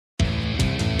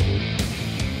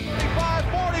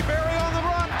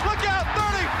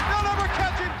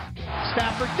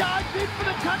dives in for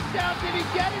the touchdown. Did he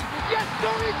get it? Yes,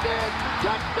 sir, he did.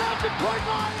 Touchdown, Detroit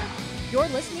Lions. You're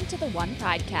listening to the One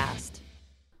Pridecast.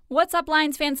 What's up,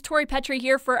 Lions fans? Tori Petrie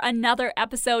here for another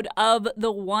episode of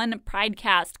the One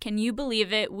Pridecast. Can you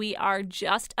believe it? We are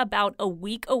just about a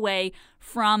week away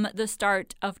from the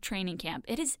start of training camp.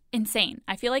 It is insane.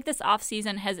 I feel like this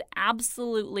offseason has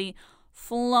absolutely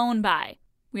flown by.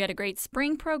 We had a great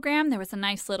spring program. There was a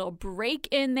nice little break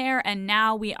in there, and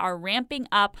now we are ramping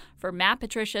up for Matt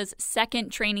Patricia's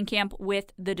second training camp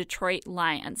with the Detroit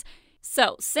Lions.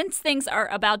 So, since things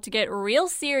are about to get real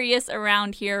serious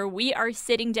around here, we are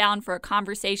sitting down for a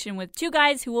conversation with two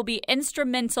guys who will be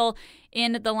instrumental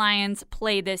in the Lions'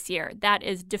 play this year. That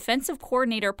is defensive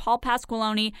coordinator Paul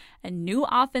Pasqualoni and new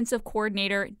offensive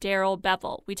coordinator Darrell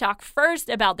Bevell. We talk first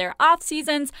about their off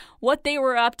seasons, what they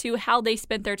were up to, how they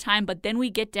spent their time, but then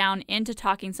we get down into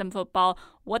talking some football,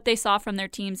 what they saw from their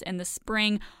teams in the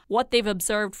spring, what they've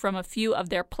observed from a few of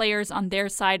their players on their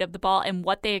side of the ball, and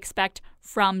what they expect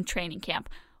from training camp.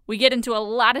 We get into a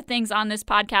lot of things on this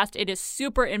podcast. It is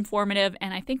super informative,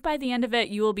 and I think by the end of it,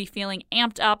 you will be feeling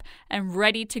amped up and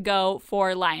ready to go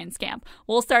for Lions camp.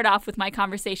 We'll start off with my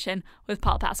conversation with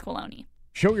Paul Pasqualoni.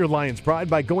 Show your Lions pride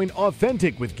by going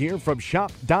authentic with gear from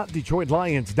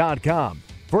shop.detroitlions.com.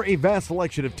 For a vast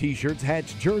selection of t-shirts,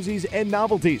 hats, jerseys, and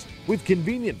novelties with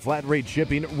convenient flat rate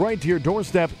shipping right to your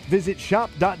doorstep, visit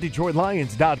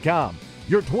shop.detroitlions.com.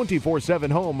 Your 24/7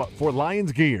 home for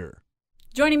Lions gear.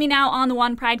 Joining me now on the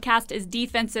One Pridecast is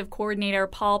defensive coordinator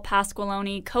Paul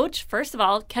Pasqualoni. Coach, first of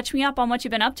all, catch me up on what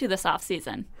you've been up to this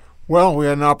offseason. Well, we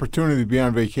had an opportunity to be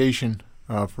on vacation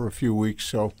for a few weeks,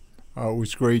 so it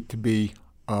was great to be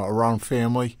around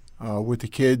family with the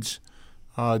kids,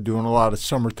 doing a lot of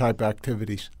summer-type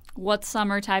activities. What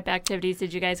summer-type activities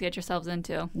did you guys get yourselves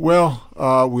into?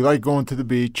 Well, we like going to the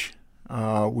beach.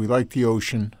 We like the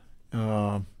ocean.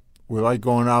 We like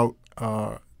going out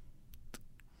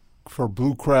for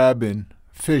blue crab and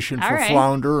fishing for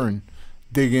flounder and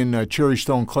digging cherry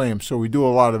stone clams. So we do a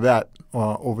lot of that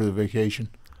over the vacation.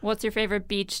 What's your favorite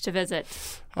beach to visit?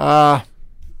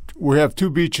 We have two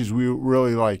beaches we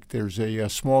really like. There's a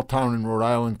small town in Rhode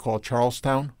Island called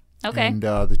Charlestown. Okay. And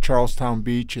the Charlestown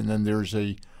Beach, and then there's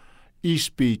a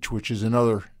East Beach, which is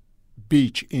another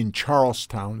beach in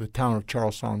Charlestown, the town of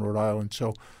Charlestown, Rhode Island.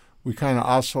 So we kind of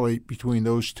oscillate between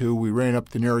those two. We ran up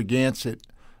to Narragansett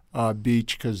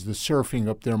Beach because the surfing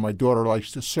up there, my daughter likes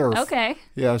to surf. Okay.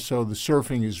 Yeah, so the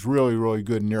surfing is really, really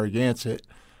good in Narragansett.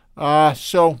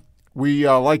 So we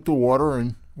like the water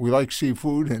and we like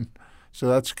seafood, and so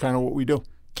that's kind of what we do.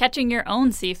 Catching your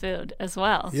own seafood as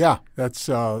well. Yeah, that's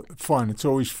fun. It's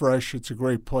always fresh. It's a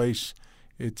great place.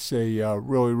 It's a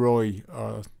really, really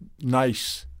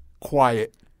nice,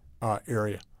 quiet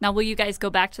area. Now, will you guys go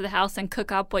back to the house and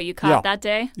cook up what you caught that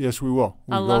day? Yes, we will.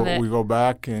 I love it. We go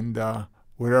back and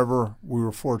whatever we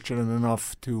were fortunate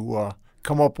enough to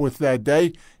come up with that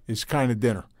day is kind of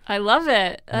dinner. I love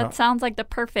it. That sounds like the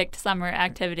perfect summer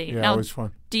activity. Yeah, now, it was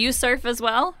fun. Do you surf as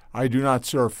well? I do not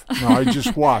surf. No, I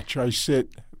just watch. I sit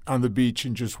on the beach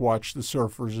and just watch the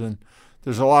surfers. And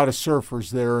there's a lot of surfers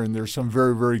there, and there's some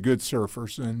very, very good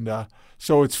surfers. And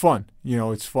so it's fun. You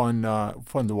know, it's fun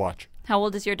to watch. How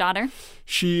old is your daughter?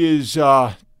 She is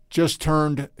just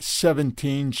turned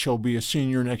 17. She'll be a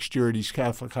senior next year at East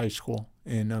Catholic High School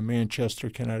in Manchester,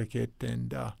 Connecticut.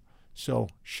 And so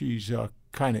she's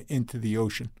kind of into the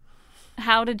ocean.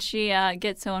 How did she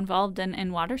get so involved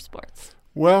in water sports?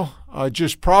 Well,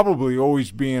 just probably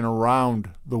always being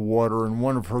around the water, and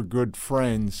one of her good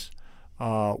friends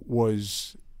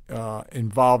was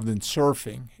involved in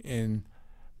surfing and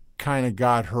kind of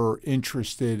got her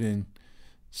interested in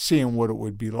seeing what it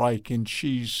would be like. And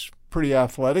she's pretty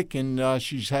athletic, and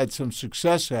she's had some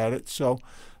success at it, so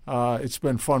it's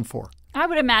been fun for her. I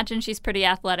would imagine she's pretty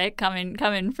athletic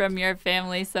coming from your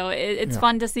family, so it's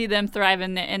fun to see them thrive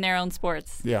in their own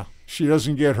sports. Yeah. She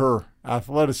doesn't get her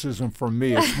athleticism from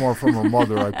me. It's more from her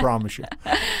mother, I promise you.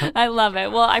 I love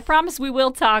it. Well, I promise we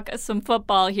will talk some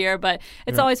football here, but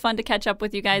it's always fun to catch up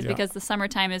with you guys because the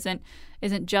summertime isn't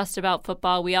just about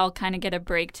football. We all kind of get a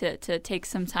break to take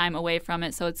some time away from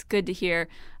it, so it's good to hear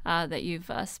that you've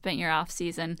spent your off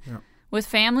season with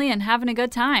family and having a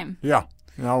good time. Yeah.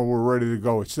 Now we're ready to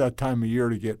go. It's that time of year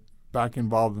to get back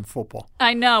involved in football.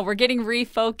 I know. We're getting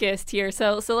refocused here.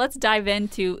 So let's dive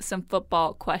into some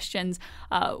football questions.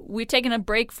 We've taken a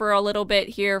break for a little bit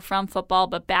here from football,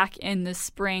 but back in the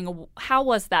spring, how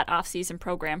was that off-season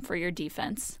program for your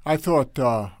defense? I thought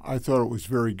it was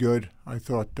very good. I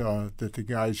thought that the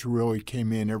guys really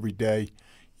came in every day,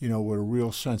 with a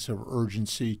real sense of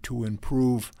urgency to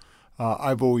improve.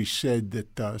 I've always said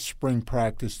that spring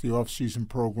practice, the off-season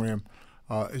program,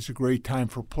 is a great time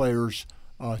for players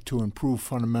to improve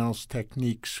fundamentals,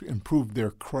 techniques, improve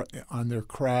on their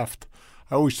craft.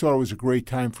 I always thought it was a great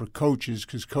time for coaches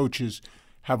because coaches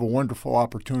have a wonderful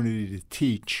opportunity to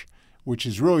teach, which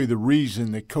is really the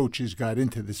reason that coaches got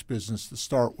into this business to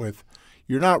start with.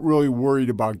 You're not really worried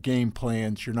about game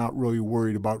plans. You're not really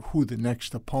worried about who the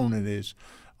next opponent is.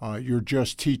 You're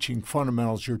just teaching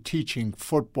fundamentals. You're teaching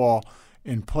football,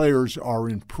 and players are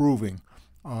improving.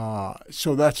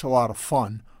 So that's a lot of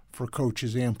fun for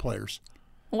coaches and players.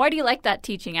 Why do you like that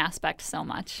teaching aspect so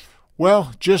much?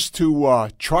 Well, just to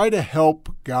try to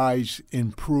help guys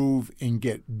improve and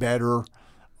get better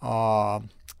and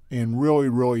really,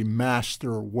 really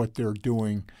master what they're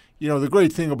doing. You know, the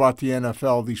great thing about the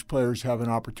NFL, these players have an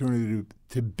opportunity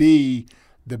to be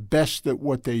the best at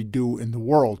what they do in the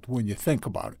world when you think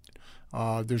about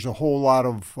it. There's a whole lot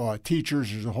of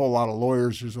teachers, there's a whole lot of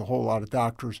lawyers, there's a whole lot of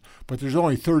doctors, but there's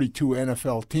only 32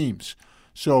 NFL teams.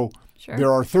 So Sure.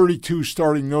 There are 32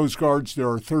 starting nose guards, there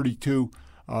are 32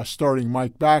 starting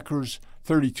Mike backers,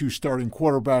 32 starting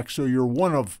quarterbacks. So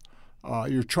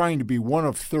you're trying to be one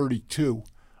of 32,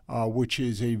 which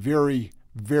is a very,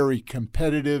 very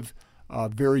competitive,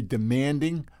 very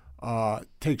demanding,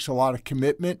 takes a lot of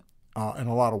commitment and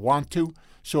a lot of want to.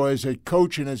 So as a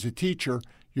coach and as a teacher,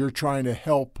 you're trying to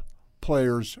help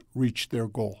players reach their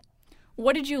goal.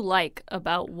 What did you like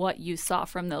about what you saw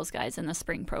from those guys in the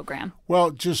spring program? Well,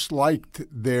 just liked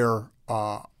their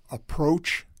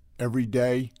approach every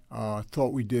day.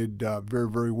 Thought we did very,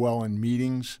 very well in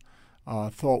meetings.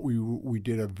 Thought we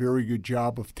did a very good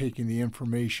job of taking the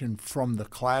information from the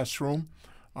classroom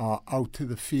out to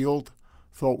the field.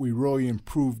 Thought we really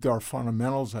improved our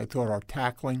fundamentals. I thought our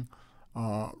tackling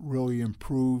really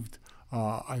improved.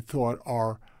 I thought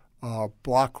our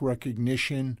block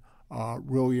recognition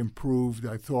really improved.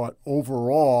 I thought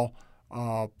overall,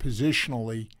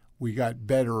 positionally, we got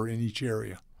better in each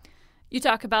area. You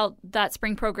talk about that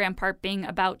spring program part being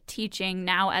about teaching.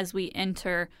 Now as we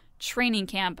enter training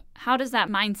camp, how does that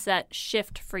mindset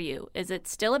shift for you? Is it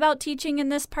still about teaching in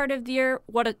this part of the year?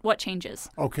 What changes?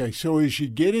 Okay, so as you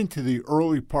get into the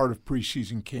early part of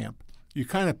preseason camp, you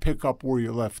kind of pick up where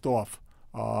you left off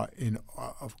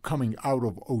coming out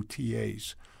of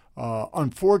OTAs.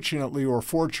 Unfortunately or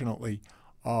fortunately,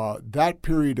 that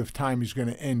period of time is going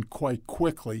to end quite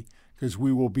quickly because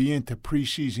we will be into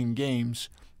preseason games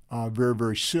very,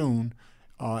 very soon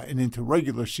and into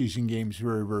regular season games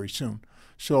very, very soon.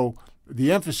 So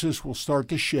the emphasis will start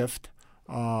to shift.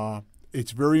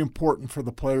 It's very important for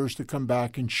the players to come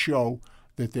back and show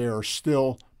that they are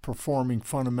still performing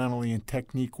fundamentally and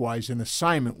technique-wise and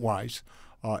assignment-wise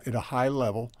at a high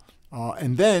level.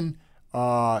 And then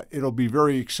it'll be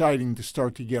very exciting to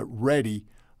start to get ready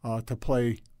to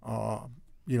play,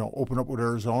 open up with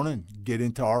Arizona and get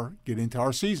into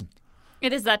our season.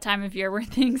 It is that time of year where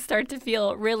things start to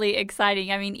feel really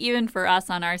exciting. I mean, even for us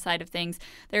on our side of things,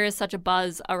 there is such a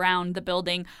buzz around the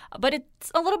building. But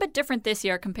it's a little bit different this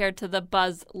year compared to the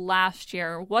buzz last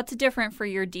year. What's different for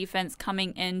your defense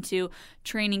coming into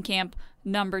training camp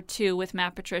number 2 with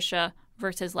Matt Patricia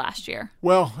versus last year?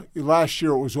 Well, last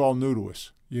year it was all new to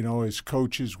us. You know, as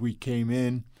coaches, we came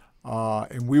in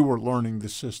and we were learning the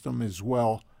system as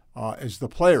well as the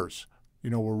players.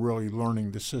 You know, we're really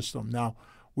learning the system. Now,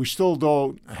 we still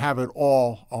don't have it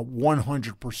all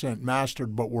 100%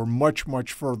 mastered, but we're much,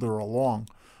 much further along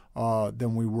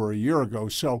than we were a year ago.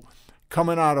 So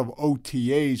coming out of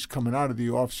OTAs, coming out of the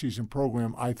offseason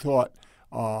program, I thought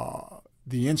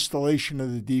the installation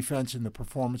of the defense and the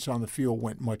performance on the field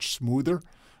went much smoother,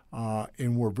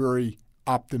 and we're very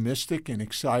optimistic and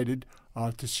excited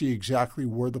to see exactly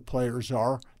where the players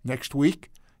are next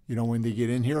week, when they get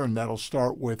in here, and that'll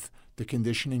start with the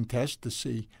conditioning test to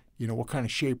see what kind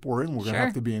of shape we're in. We're going to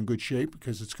have to be in good shape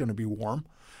because it's going to be warm.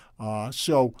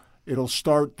 So it'll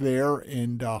start there,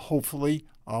 and hopefully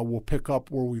we'll pick up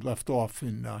where we left off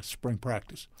in spring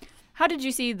practice. How did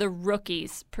you see the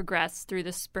rookies progress through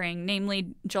the spring,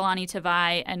 namely Jelani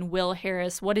Tavai and Will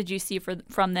Harris? What did you see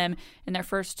from them in their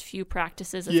first few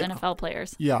practices as NFL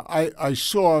players? Yeah, I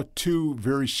saw 2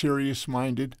 very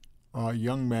serious-minded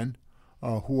young men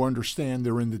who understand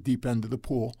they're in the deep end of the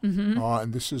pool,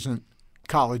 and this isn't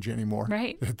college anymore.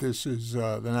 Right. This is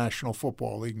the National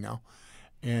Football League now,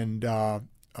 and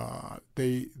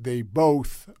they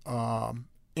both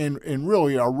and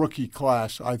really our rookie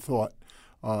class, I thought,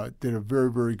 did a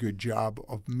very, very good job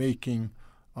of making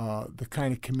the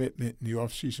kind of commitment in the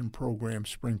off-season program,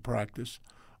 spring practice,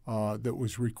 that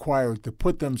was required to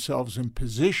put themselves in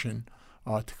position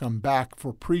to come back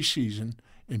for preseason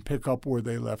and pick up where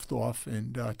they left off,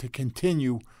 and to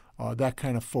continue that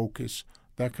kind of focus,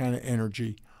 that kind of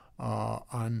energy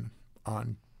on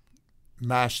on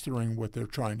mastering what they're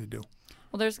trying to do.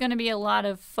 Well, there's going to be a lot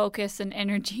of focus and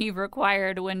energy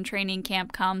required when training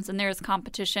camp comes, and there's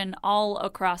competition all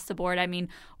across the board. I mean,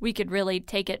 we could really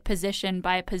take it position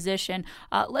by position.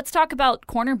 Let's talk about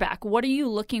cornerback. What are you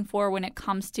looking for when it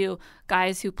comes to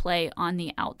guys who play on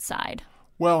the outside?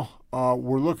 Well,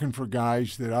 we're looking for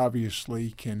guys that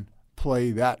obviously can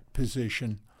play that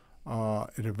position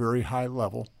at a very high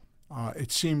level.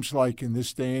 It seems like in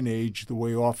this day and age, the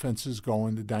way offense is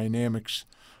going, the dynamics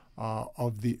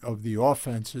of the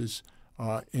offenses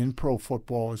in pro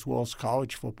football as well as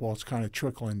college football, it's kind of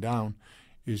trickling down,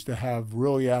 is to have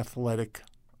really athletic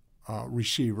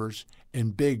receivers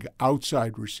and big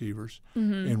outside receivers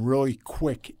and really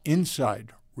quick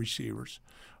inside receivers.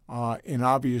 And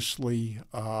obviously,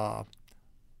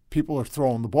 people are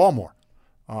throwing the ball more.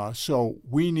 So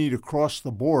we need across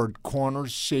the board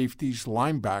corners, safeties,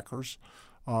 linebackers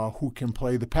who can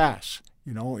play the pass.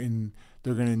 And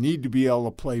they're going to need to be able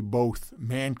to play both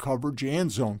man coverage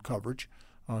and zone coverage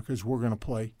because we're going to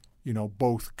play,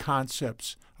 both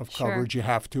concepts of coverage. You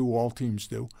have to. All teams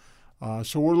do.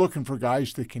 So we're looking for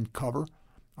guys that can cover.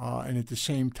 And at the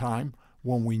same time,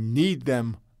 when we need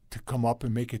them to come up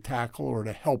and make a tackle or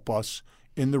to help us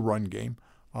in the run game,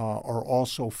 are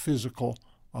also physical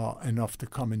enough to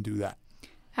come and do that.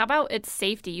 How about its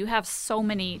safety? You have so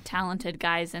many talented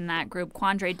guys in that group.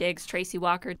 Quandre Diggs, Tracy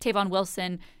Walker, Tavon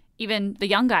Wilson, even the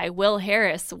young guy, Will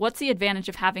Harris. What's the advantage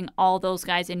of having all those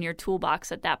guys in your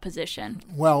toolbox at that position?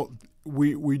 Well,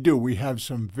 we do. We have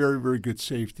some very, very good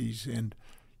safeties. And,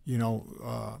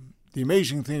 the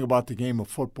amazing thing about the game of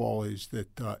football is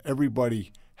that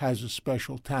everybody has a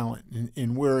special talent.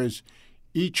 And whereas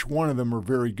each one of them are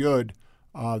very good,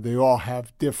 they all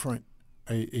have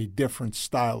a different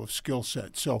style of skill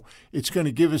set. So it's going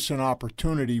to give us an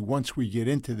opportunity once we get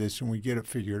into this and we get it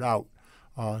figured out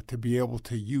to be able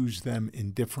to use them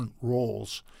in different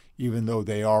roles, even though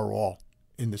they are all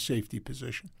in the safety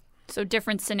position. So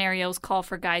different scenarios call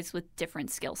for guys with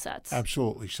different skill sets.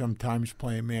 Absolutely. Sometimes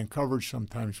playing man coverage,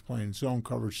 sometimes playing zone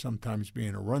coverage, sometimes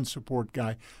being a run support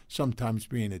guy, sometimes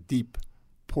being a deep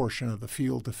portion of the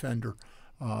field defender.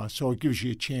 So it gives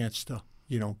you a chance to,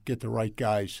 get the right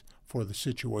guys for the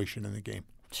situation in the game.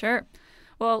 Sure.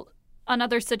 Well,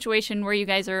 another situation where you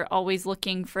guys are always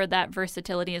looking for that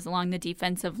versatility is along the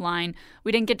defensive line.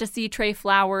 We didn't get to see Trey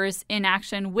Flowers in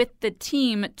action with the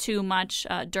team too much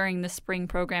during the spring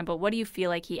program, but what do you feel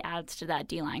like he adds to that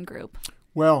D-line group?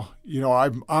 Well,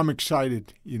 I'm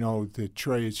excited, that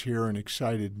Trey is here and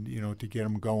excited, to get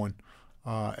him going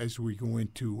as we go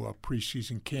into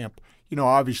preseason camp.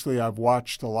 Obviously I've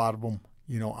watched a lot of them,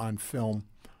 on film.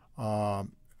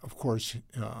 Of course,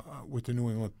 with the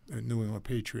New England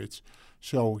Patriots.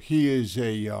 So he is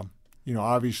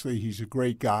obviously he's a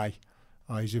great guy.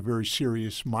 He's a very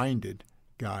serious-minded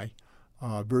guy,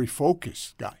 very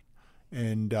focused guy.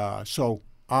 And so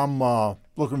I'm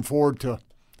looking forward to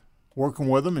working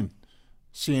with him and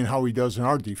seeing how he does in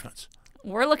our defense.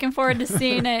 We're looking forward to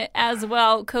seeing it as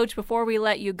well. Coach, before we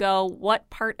let you go, what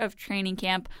part of training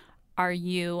camp are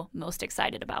you most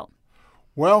excited about?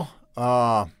 Well,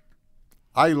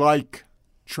 I like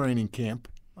training camp.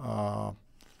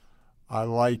 I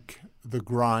like the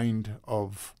grind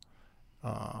of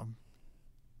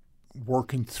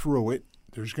working through it.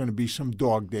 There's going to be some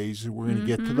dog days. We're going to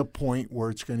get to the point where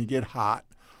it's going to get hot.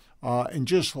 And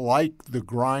just like the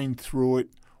grind through it,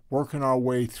 working our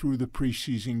way through the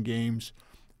preseason games,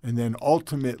 and then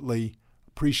ultimately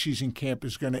preseason camp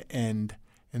is going to end,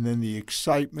 and then the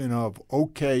excitement of,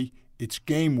 okay, it's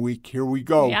game week, here we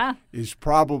go, is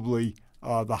probably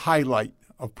the highlight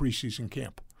of preseason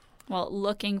camp. Well,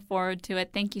 looking forward to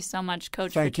it. Thank you so much,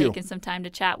 Coach, Thank for you. taking some time to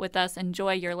chat with us.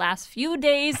 Enjoy your last few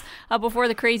days before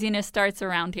the craziness starts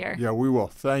around here. Yeah, we will.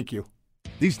 Thank you.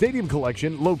 The Stadium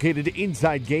Collection, located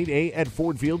inside Gate A at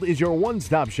Ford Field, is your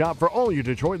one-stop shop for all your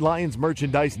Detroit Lions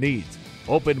merchandise needs.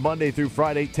 Open Monday through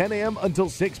Friday, 10 a.m. until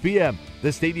 6 p.m.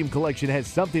 The Stadium Collection has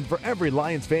something for every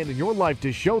Lions fan in your life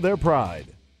to show their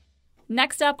pride.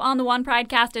 Next up on the One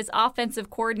Pridecast is offensive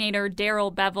coordinator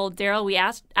Darrell Bevell. Darrell, we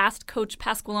asked Coach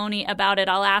Pasqualoni about it.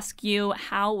 I'll ask you,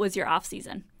 how was your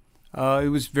offseason?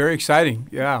 It was very exciting,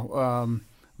 yeah.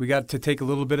 We got to take a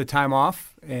little bit of time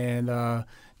off and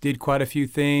did quite a few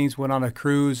things. Went on a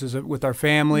cruise with our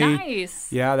family.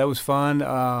 Nice. Yeah, that was fun.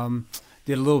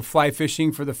 Did a little fly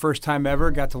fishing for the first time ever.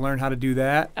 Got to learn how to do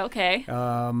that. Okay.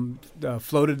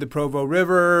 Floated the Provo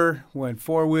River, went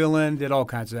four-wheeling, did all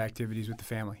kinds of activities with the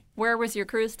family. Where was your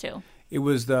cruise to? It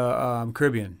was the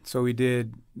Caribbean. So we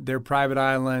did their private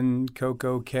island,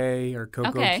 Coco Cay or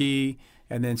Coco Key,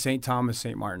 and then St. Thomas,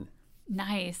 St. Martin.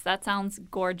 Nice. That sounds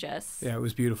gorgeous. Yeah, it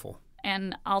was beautiful.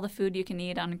 and all the food you can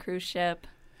eat on a cruise ship.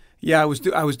 Yeah, I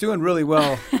was doing really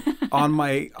well on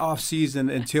my off season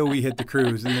until we hit the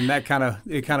cruise, and then it kind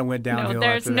of went downhill. No,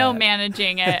 there's after no that.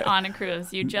 managing it on a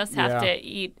cruise. You just have Yeah. to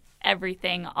eat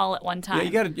everything all at one time.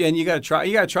 Yeah, you got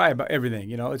to try about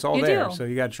everything. It's all You there, do. so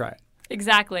you got to try it.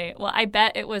 Exactly. Well, I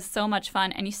bet it was so much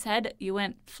fun. And you said you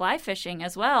went fly fishing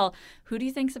as well. Who do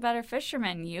you think's a better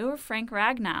fisherman, you or Frank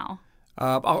Ragnow?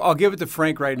 I'll give it to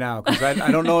Frank right now because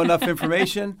I don't know enough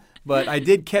information, but I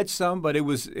did catch some. But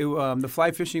the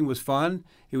fly fishing was fun.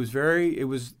 It was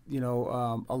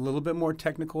a little bit more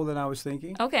technical than I was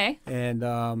thinking. Okay. And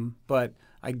but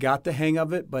I got the hang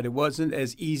of it, but it wasn't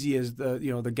as easy as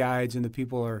the guides and the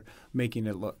people are making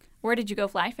it look. Where did you go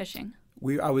fly fishing?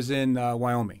 I was in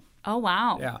Wyoming. Oh,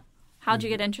 wow. Yeah. How'd you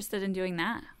get interested in doing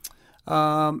that?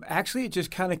 Actually, it just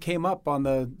kind of came up on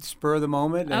the spur of the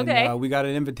moment, and Okay. we got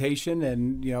an invitation,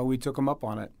 and we took them up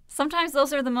on it. Sometimes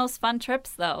those are the most fun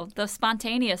trips, though, the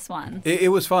spontaneous ones.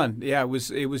 It was fun. Yeah,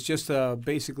 it was just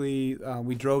basically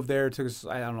we drove there. It took us,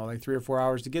 I don't know, like 3 or 4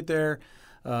 hours to get there.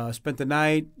 Spent the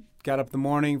night, got up the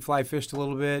morning, fly fished a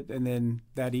little bit, and then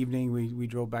that evening we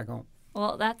drove back home.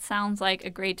 Well, that sounds like a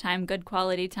great time, good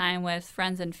quality time with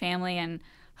friends and family, and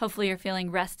hopefully you're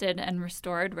feeling rested and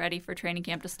restored, ready for training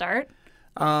camp to start.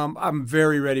 I'm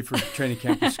very ready for training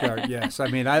camp to start. Yes, I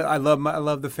mean I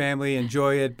love the family,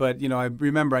 enjoy it, but I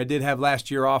remember I did have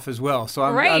last year off as well, so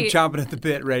I'm chomping at the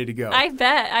bit, ready to go. I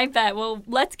bet. Well,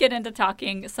 let's get into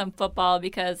talking some football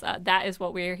because that is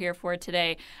what we're here for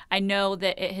today. I know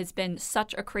that it has been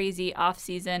such a crazy off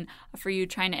season for you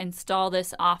trying to install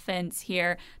this offense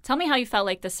here. Tell me how you felt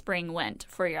like the spring went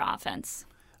for your offense.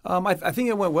 I think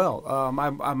it went well.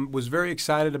 I was very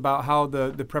excited about how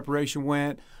the preparation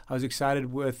went. I was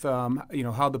excited with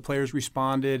how the players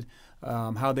responded,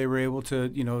 how they were able to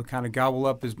kind of gobble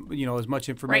up as much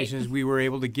information as we were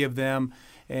able to give them,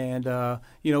 and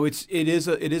it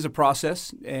is a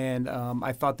process, and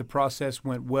I thought the process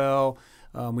went well.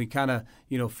 We kind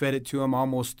of fed it to them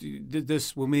almost.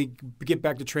 This when we get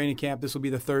back to training camp, this will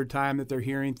be the third time that they're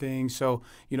hearing things. So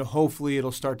hopefully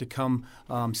it'll start to come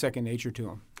second nature to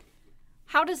them.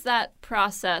 How does that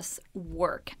process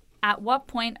work? At what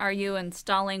point are you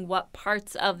installing what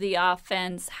parts of the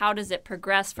offense? How does it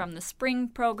progress from the spring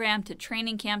program to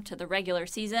training camp to the regular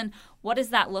season? What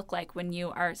does that look like when you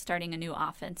are starting a new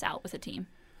offense out with a team?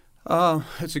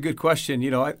 That's a good question.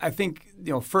 I think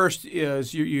first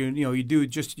is you do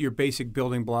just your basic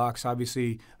building blocks,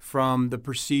 obviously from the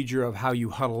procedure of how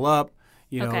you huddle up,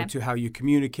 Okay. to how you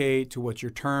communicate, to what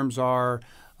your terms are,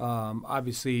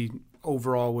 obviously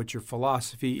overall what your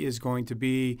philosophy is going to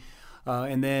be.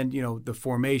 And then, the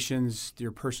formations,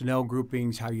 your personnel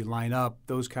groupings, how you line up,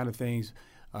 those kind of things,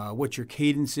 what your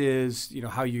cadence is,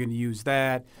 how you're going to use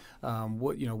that,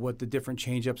 what the different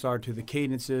change-ups are to the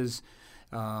cadences.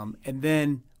 And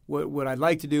then what I'd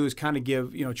like to do is kind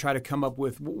of try to come up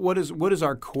with what is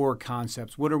our core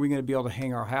concepts? What are we going to be able to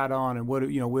hang our hat on? And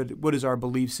what is our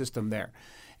belief system there?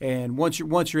 And once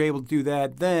you're able to do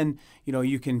that, then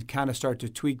you can kind of start to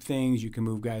tweak things. You can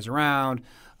move guys around,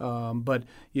 but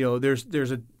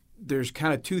there's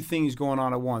kind of two things going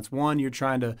on at once. One, you're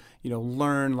trying to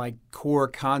learn like core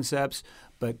concepts,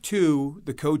 but two,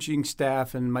 the coaching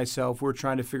staff and myself, we're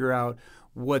trying to figure out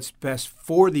what's best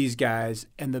for these guys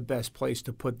and the best place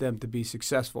to put them to be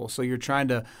successful. So you're trying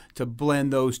to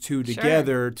blend those two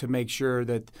together to make sure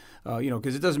that,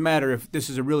 because it doesn't matter if this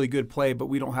is a really good play, but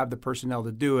we don't have the personnel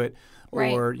to do it,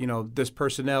 or, this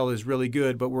personnel is really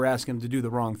good, but we're asking them to do the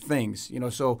wrong things.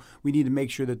 So we need to make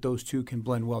sure that those two can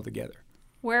blend well together.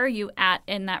 Where are you at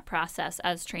in that process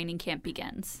as training camp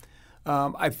begins?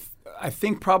 I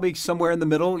think probably somewhere in the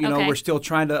middle. Okay. We're still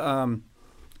trying to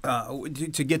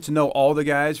get to know all the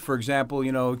guys. For example,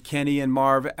 Kenny and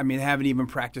Marv, haven't even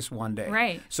practiced one day.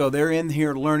 Right. So they're in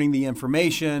here learning the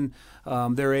information.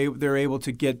 They're able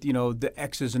to get the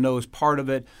X's and O's part of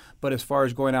it. But as far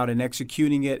as going out and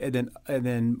executing it, and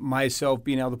then myself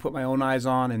being able to put my own eyes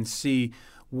on and see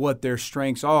what their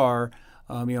strengths are.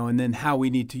 And then how we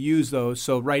need to use those.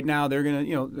 So right now they're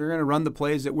gonna run the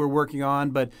plays that we're working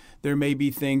on, but there may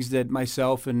be things that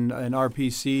myself and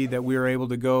RPC that we're able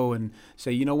to go and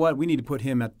say, we need to put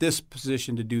him at this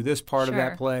position to do this part of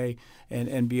that play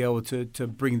and be able to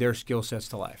bring their skill sets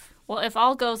to life. Well, if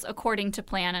all goes according to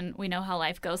plan, and we know how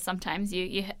life goes, sometimes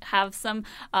you have some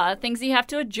things that you have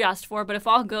to adjust for, but if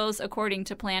all goes according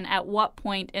to plan, at what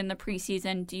point in the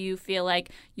preseason do you feel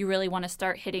like you really want to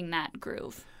start hitting that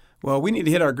groove? Well, we need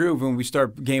to hit our groove when we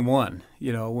start game one.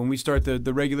 When we start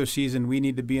the regular season, we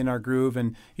need to be in our groove.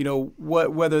 And,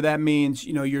 whether that means,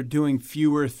 you're doing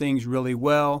fewer things really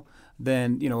well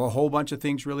than, a whole bunch of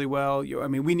things really well.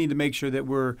 We need to make sure that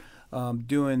we're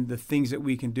doing the things that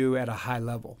we can do at a high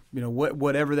level.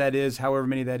 Whatever that is, however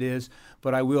many that is.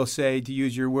 But I will say, to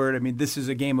use your word, I mean, this is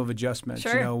a game of adjustments.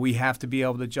 Sure. We have to be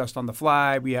able to adjust on the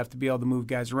fly. We have to be able to move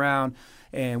guys around.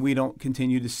 And we don't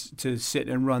continue to sit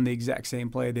and run the exact same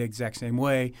play the exact same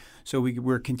way. So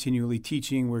we're continually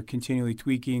teaching, we're continually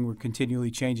tweaking, we're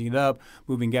continually changing it up,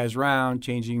 moving guys around,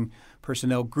 changing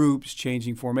personnel groups,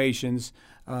 changing formations,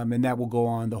 and that will go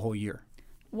on the whole year.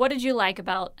 What did you like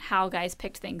about how guys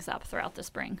picked things up throughout the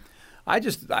spring?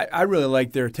 I really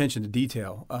like their attention to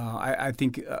detail. I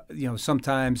think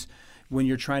sometimes when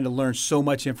you're trying to learn so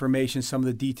much information, some of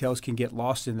the details can get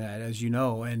lost in that, as you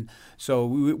know. And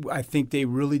so I think they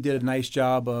really did a nice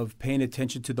job of paying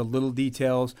attention to the little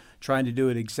details, trying to do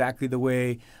it exactly the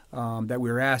way that we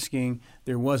were asking.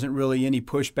 There wasn't really any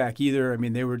pushback either. I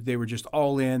mean, they were just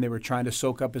all in. They were trying to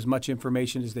soak up as much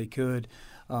information as they could.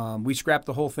 We scrapped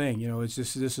the whole thing. It's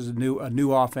just this is a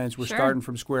new offense. We're starting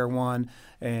from square one,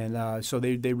 and so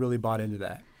they really bought into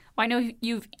that. Well, I know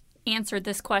you've answered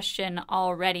this question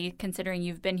already, considering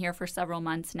you've been here for several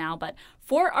months now. But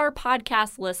for our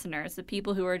podcast listeners, the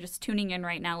people who are just tuning in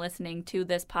right now listening to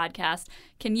this podcast,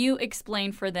 can you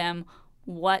explain for them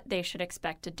what they should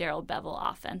expect a Darrell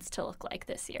Bevell offense to look like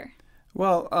this year?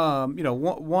 Well,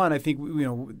 one, I think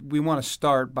we want to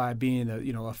start by being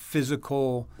a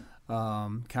physical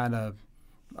kind of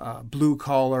blue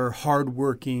collar,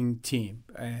 hardworking team,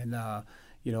 and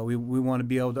we want to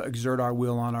be able to exert our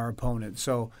will on our opponent.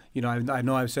 So, I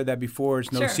know I've said that before.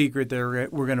 It's no secret that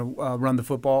we're going to run the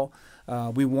football.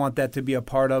 We want that to be a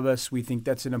part of us. We think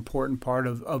that's an important part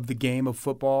of the game of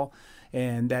football,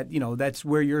 and that that's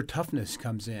where your toughness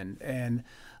comes in. And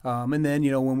then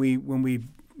when we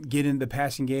get into the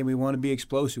passing game, we want to be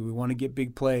explosive. We want to get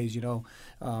big plays.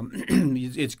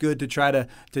 It's good to try to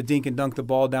dink and dunk the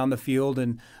ball down the field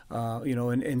and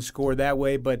score that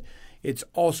way, but it's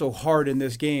also hard in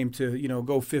this game to,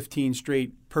 go 15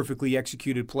 straight perfectly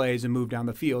executed plays and move down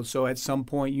the field. So at some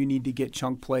point you need to get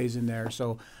chunk plays in there.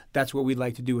 So that's what we'd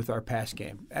like to do with our pass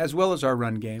game, as well as our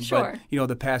run game. Sure. But,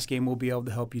 the pass game will be able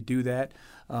to help you do that.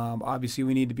 Obviously,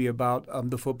 we need to be about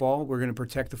the football. We're going to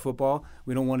protect the football.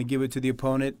 We don't want to give it to the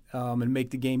opponent and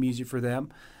make the game easy for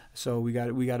them. So we got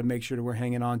to make sure that we're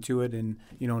hanging on to it and,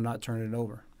 not turning it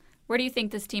over. Where do you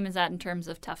think this team is at in terms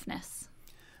of toughness?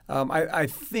 I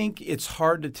think it's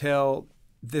hard to tell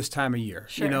this time of year.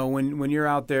 Sure. When you're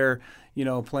out there,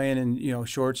 playing in,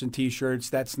 shorts and T-shirts,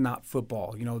 that's not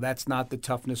football. That's not the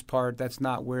toughness part. That's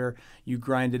not where you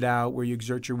grind it out, where you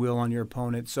exert your will on your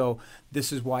opponent. So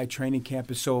this is why training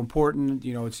camp is so important.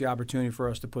 It's the opportunity for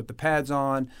us to put the pads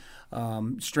on.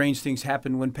 Strange things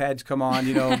happen when pads come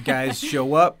on. Guys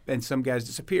show up and some guys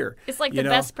disappear. It's like the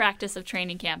best practice of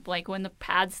training camp. Like when the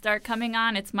pads start coming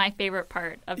on, it's my favorite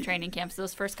part of training camp. So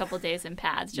those first couple of days in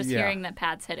pads, just hearing that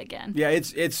pads hit again. Yeah,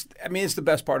 it's the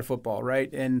best part of football,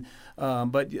 right? And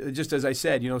but just as I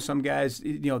said, some guys,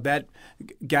 that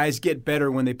guys get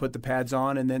better when they put the pads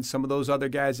on, and then some of those other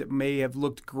guys that may have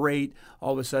looked great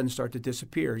all of a sudden start to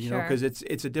disappear. Because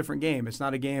it's a different game. It's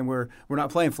not a game where we're not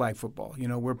playing flag football.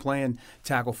 We're playing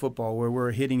tackle football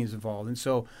where hitting is involved. And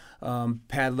so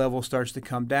pad level starts to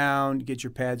come down, get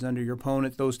your pads under your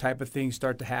opponent. Those type of things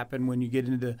start to happen when you get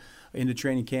into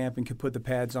training camp and can put the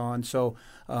pads on. So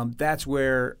that's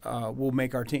where we'll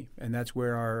make our team, and that's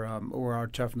where our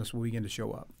toughness will begin to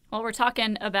show up. Well, we're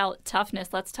talking about toughness.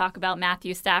 Let's talk about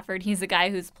Matthew Stafford. He's a guy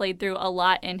who's played through a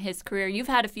lot in his career. You've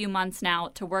had a few months now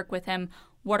to work with him.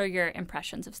 What are your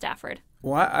impressions of Stafford?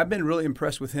 Well, I've been really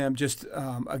impressed with him. Just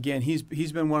again, he's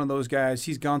been one of those guys.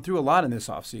 He's gone through a lot in this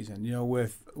offseason.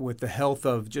 With the health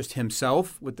of just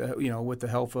himself, with the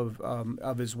health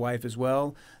of his wife as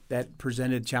well. That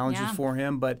presented challenges for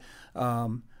him, but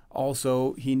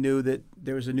also he knew that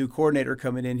there was a new coordinator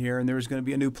coming in here, and there was going to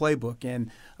be a new playbook, and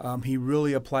he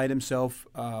really applied himself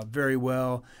very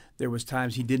well. There was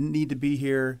times he didn't need to be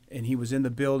here, and he was in the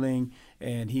building,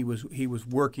 and he was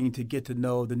working to get to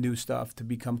know the new stuff, to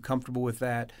become comfortable with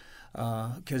that.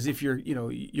 Because if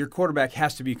your quarterback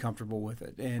has to be comfortable with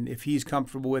it, and if he's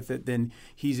comfortable with it, then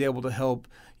he's able to help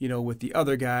with the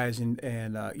other guys, and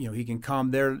he can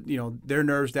calm their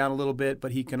nerves down a little bit,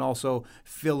 but he can also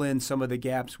fill in some of the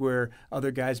gaps where other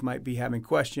guys might be having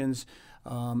questions.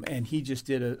 And he just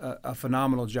did a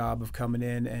phenomenal job of coming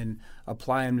in and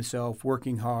applying himself,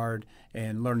 working hard,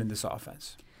 and learning this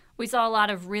offense. We saw a lot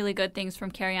of really good things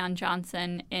from Kerryon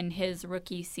Johnson in his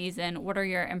rookie season. What are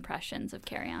your impressions of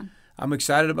Kerryon? I'm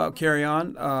excited about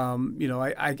Kerryon.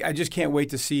 I just can't wait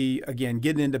to see, again,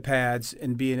 getting into pads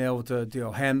and being able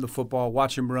to hand the football,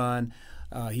 watch him run.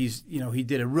 He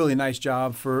did a really nice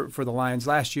job for the Lions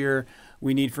last year.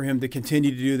 We need for him to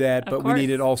continue to do that, but we need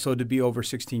it also to be over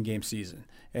 16-game season.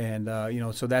 And,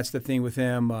 so that's the thing with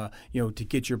him, to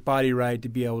get your body right, to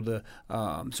be able to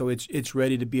so it's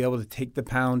ready to be able to take the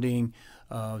pounding,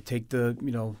 take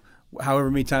the,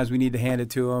 however many times we need to hand it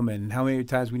to him and how many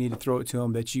times we need to throw it to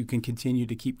him, that you can continue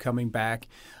to keep coming back.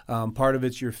 Part of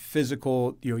it's your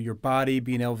physical, your body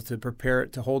being able to prepare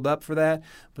it to hold up for that.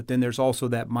 But then there's also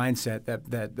that mindset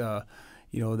that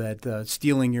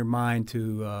stealing your mind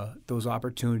to those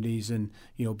opportunities and,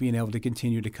 being able to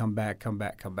continue to come back.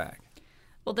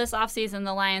 Well, this offseason,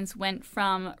 the Lions went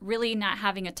from really not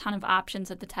having a ton of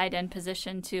options at the tight end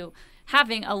position to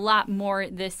having a lot more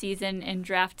this season and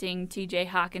drafting T.J.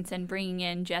 Hockenson, bringing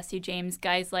in Jesse James,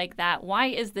 guys like that. Why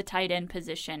is the tight end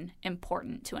position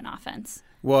important to an offense?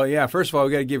 Well, yeah. First of all,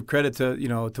 we got to give credit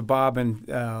to Bob and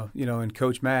and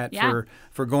Coach Matt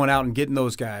for going out and getting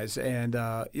those guys. And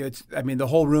the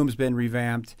whole room's been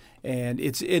revamped, and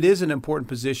it is an important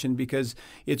position because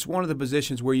it's one of the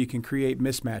positions where you can create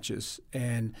mismatches,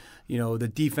 and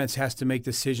the defense has to make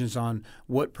decisions on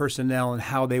what personnel and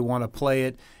how they want to play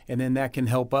it, and then that can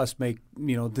help us make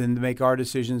our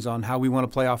decisions on how we want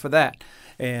to play off of that.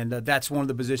 And that's one of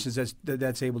the positions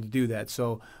that's able to do that.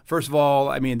 So first of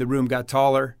all, the room got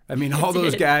taller. All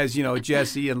those guys,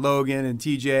 Jesse and Logan and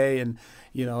TJ and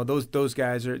those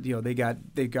guys are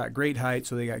they've got great height,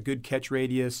 so they got good catch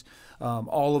radius.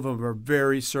 All of them are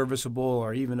very serviceable,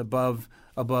 or even above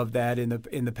that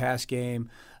in the pass game.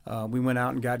 We went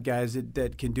out and got guys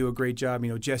that can do a great job.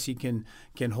 Jesse can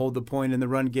hold the point in the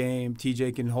run game.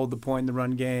 TJ can hold the point in the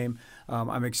run game.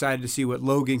 I'm excited to see what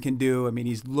Logan can do.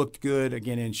 He's looked good,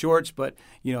 again, in shorts, but,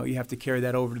 you have to carry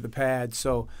that over to the pad.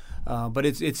 So, but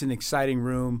it's an exciting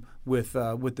room with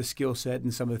the skill set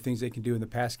and some of the things they can do in the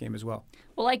pass game as well.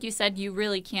 Well, like you said, you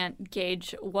really can't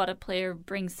gauge what a player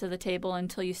brings to the table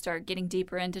until you start getting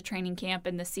deeper into training camp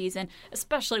in the season,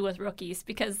 especially with rookies,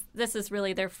 because this is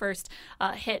really their first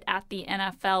hit at the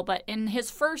NFL. But in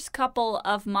his first couple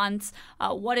of months,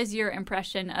 what is your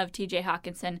impression of T.J.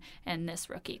 Hockenson and this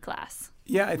rookie class?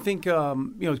 Yeah, I think,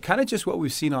 kind of just what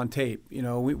we've seen on tape.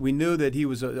 We knew that he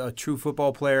was a true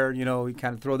football player. We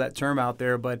kind of throw that term out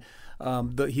there, but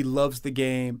he loves the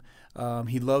game.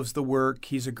 He loves the work.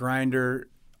 He's a grinder.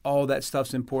 All that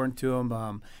stuff's important to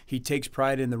him. He takes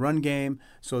pride in the run game,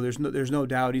 so there's no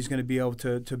doubt he's going to be able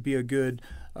to be a good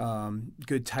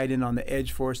tight end on the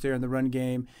edge for us there in the run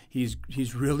game.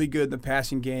 He's really good in the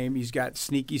passing game. He's got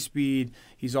sneaky speed.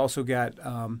 He's also got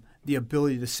the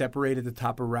ability to separate at the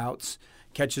top of routes,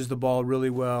 catches the ball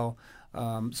really well.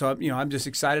 So I'm just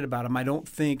excited about him. I don't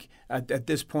think at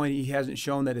this point he hasn't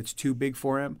shown that it's too big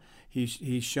for him.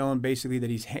 He's shown basically that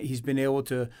he's been able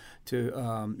to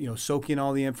soak in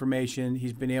all the information.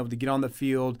 He's been able to get on the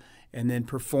field and then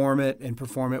perform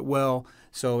it well.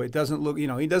 So it doesn't look,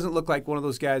 he doesn't look like one of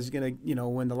those guys who's going to,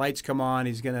 when the lights come on,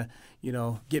 he's going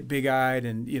to, get big-eyed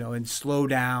and, and slow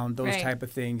down, those type of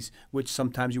things, which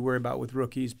sometimes you worry about with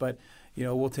rookies. But,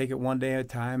 we'll take it one day at a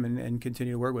time and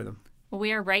continue to work with them. Well,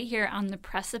 we are right here on the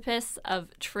precipice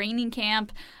of training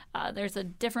camp. There's a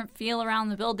different feel around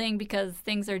the building because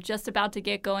things are just about to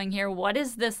get going here. What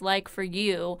is this like for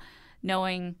you,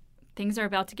 knowing things are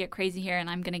about to get crazy here and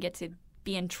I'm going to get to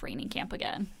be in training camp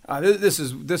again? This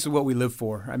is what we live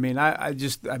for. I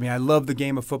love the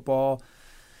game of football.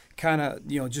 Kind of,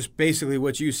 just basically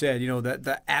what you said,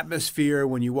 the atmosphere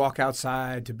when you walk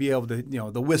outside, to be able to,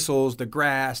 the whistles, the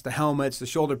grass, the helmets, the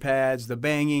shoulder pads, the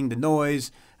banging, the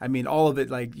noise. All of it,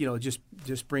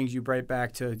 just brings you right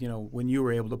back to, when you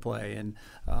were able to play. And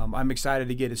I'm excited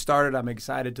to get it started. I'm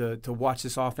excited to watch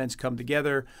this offense come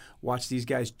together, watch these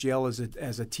guys gel as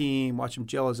a team, watch them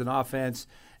gel as an offense,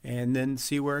 and then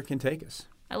see where it can take us.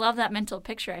 I love that mental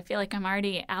picture. I feel like I'm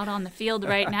already out on the field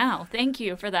right now. Thank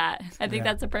you for that. I think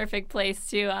that's a perfect place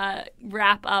to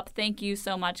wrap up. Thank you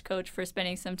so much, Coach, for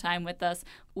spending some time with us.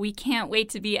 We can't wait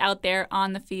to be out there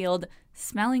on the field,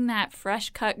 smelling that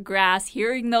fresh-cut grass,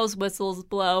 hearing those whistles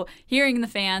blow, hearing the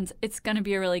fans. It's going to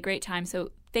be a really great time,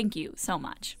 so thank you so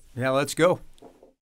much. Yeah, let's go.